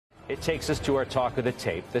It takes us to our talk of the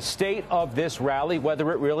tape. The state of this rally, whether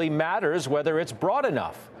it really matters, whether it's broad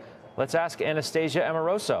enough. Let's ask Anastasia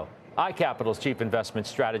Amoroso, iCapital's chief investment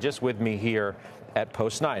strategist, with me here at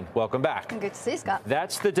Post 9. Welcome back. Good to see you, Scott.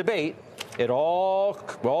 That's the debate. All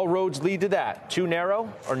roads lead to that. Too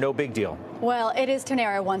narrow or no big deal? Well, it is too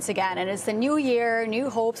narrow once again, and it's the new year, new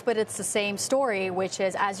hopes, but it's the same story, which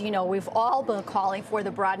is, as you know, we've all been calling for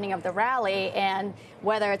the broadening of the rally, and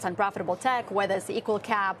whether it's unprofitable tech, whether it's the equal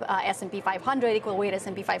cap S&P 500, equal weight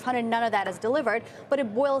S&P 500, none of that is delivered, but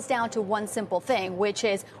it boils down to one simple thing, which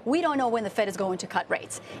is we don't know when the Fed is going to cut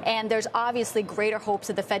rates, and there's obviously greater hopes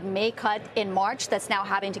that the Fed may cut in March. That's now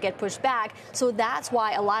having to get pushed back, so that's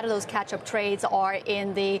why a lot of those catch-up trades are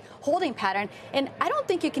in the holding pattern, and I don't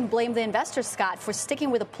think you can blame the investors, Scott, for sticking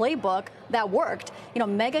with a playbook that worked. You know,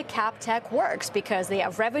 mega cap tech works because they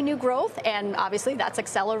have revenue growth, and obviously that's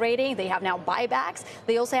accelerating. They have now buybacks.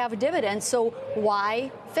 They also have dividends. So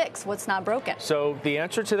why fix what's not broken? So the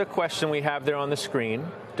answer to the question we have there on the screen,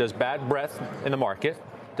 does bad breath in the market,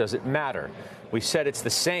 does it matter? We said it's the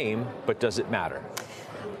same, but does it matter?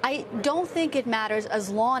 I don't think it matters as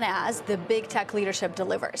long as the big tech leadership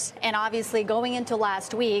delivers. And obviously, going into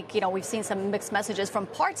last week, you know, we've seen some mixed messages from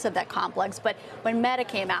parts of that complex. But when Meta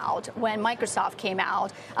came out, when Microsoft came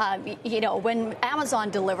out, when Amazon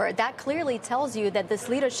delivered, that clearly tells you that this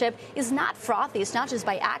leadership is not frothy. It's not just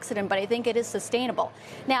by accident, but I think it is sustainable.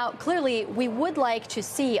 Now, clearly, we would like to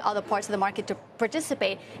see other parts of the market to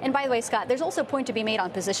participate. And by the way, Scott, there's also a point to be made on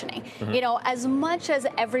positioning. Mm-hmm. You know, as much as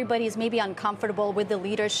everybody's maybe uncomfortable with the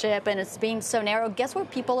leadership and it's being so narrow, guess where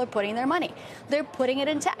people are putting their money? They're putting it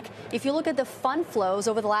in tech. If you look at the fund flows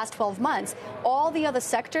over the last 12 months, all the other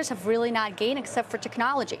sectors have really not gained except for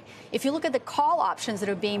technology. If you look at the call options that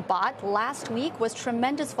are being bought, last week was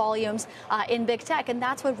tremendous volumes in big tech, and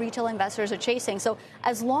that's what retail investors are chasing. So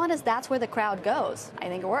as long as that's where the crowd goes, I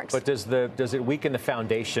think it works. But does it weaken the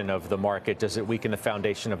foundation of the market? Does it weaken the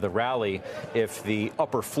foundation of the rally if the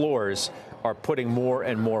upper floors are putting more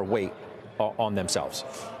and more weight on themselves?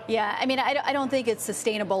 Yeah, I mean, I don't think it's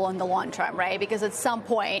sustainable in the long term, right? Because at some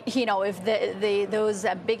point, you know, if those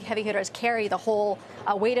big heavy hitters carry the whole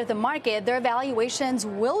weight of the market, their valuations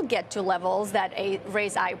will get to levels that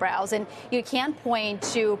raise eyebrows. And you can't point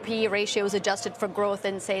to PE ratios adjusted for growth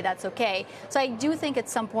and say that's okay. So I do think at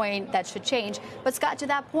some point that should change. But Scott, to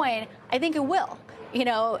that point, I think it will. You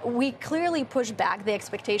know, we clearly pushed back the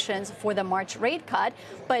expectations for the March rate cut.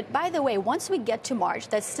 But by the way, once we get to March,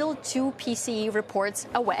 that's still two PCE reports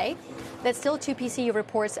away.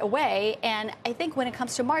 And I think when it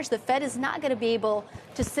comes to March, the Fed is not going to be able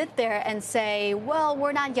to sit there and say, well,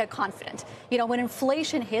 we're not yet confident. You know, when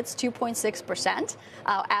inflation hits 2.6%,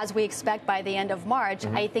 as we expect by the end of March,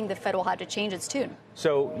 I think the Fed will have to change its tune.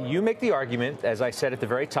 So you make the argument, as I said at the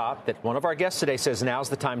very top, that one of our guests today says now's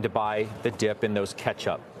the time to buy the dip in those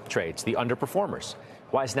catch-up trades, the underperformers.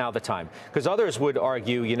 Why is now the time? Because others would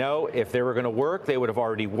argue, you know, if they were going to work, they would have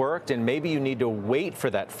already worked, and maybe you need to wait for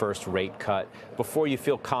that first rate cut before you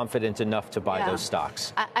feel confident enough to buy those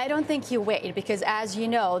stocks. I don't think you wait, because as you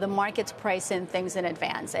know, the markets price in things in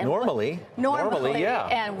advance. And normally, yeah.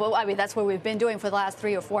 And well, I mean, that's what we've been doing for the last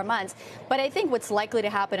 3 or 4 months. But I think what's likely to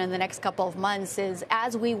happen in the next couple of months is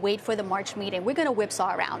as we wait for the March meeting, we're going to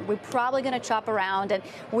whipsaw around. We're probably going to chop around, and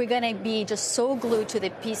we're going to be just so glued to the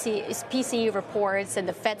PCE reports and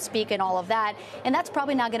the Fed speak and all of that. And that's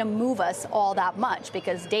probably not going to move us all that much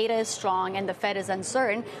because data is strong and the Fed is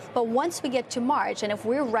uncertain. But once we get to March, and if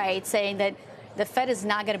we're right saying that the Fed is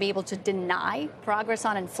not going to be able to deny progress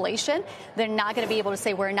on inflation, they're not going to be able to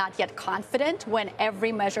say we're not yet confident when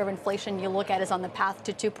every measure of inflation you look at is on the path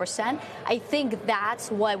to 2%. I think that's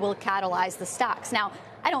what will catalyze the stocks. Now,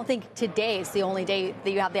 I don't think today is the only day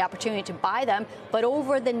that you have the opportunity to buy them, but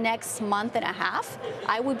over the next month and a half,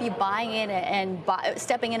 I would be buying in and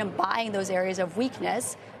stepping in and buying those areas of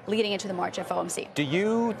weakness leading into the March FOMC. Do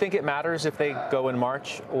you think it matters if they go in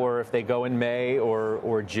March or if they go in May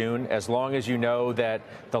or June, as long as you know that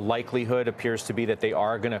the likelihood appears to be that they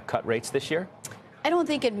are going to cut rates this year? I don't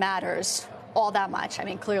think it matters all that much. I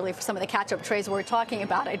mean, clearly, for some of the catch-up trades we're talking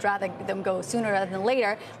about, I'd rather them go sooner rather than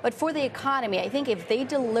later. But for the economy, I think if they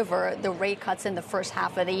deliver the rate cuts in the first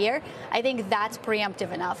half of the year, I think that's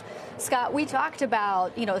preemptive enough. Scott, we talked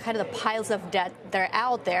about, you know, kind of the piles of debt that are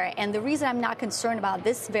out there. And the reason I'm not concerned about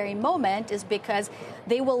this very moment is because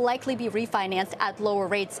they will likely be refinanced at lower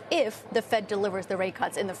rates if the Fed delivers the rate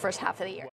cuts in the first half of the year.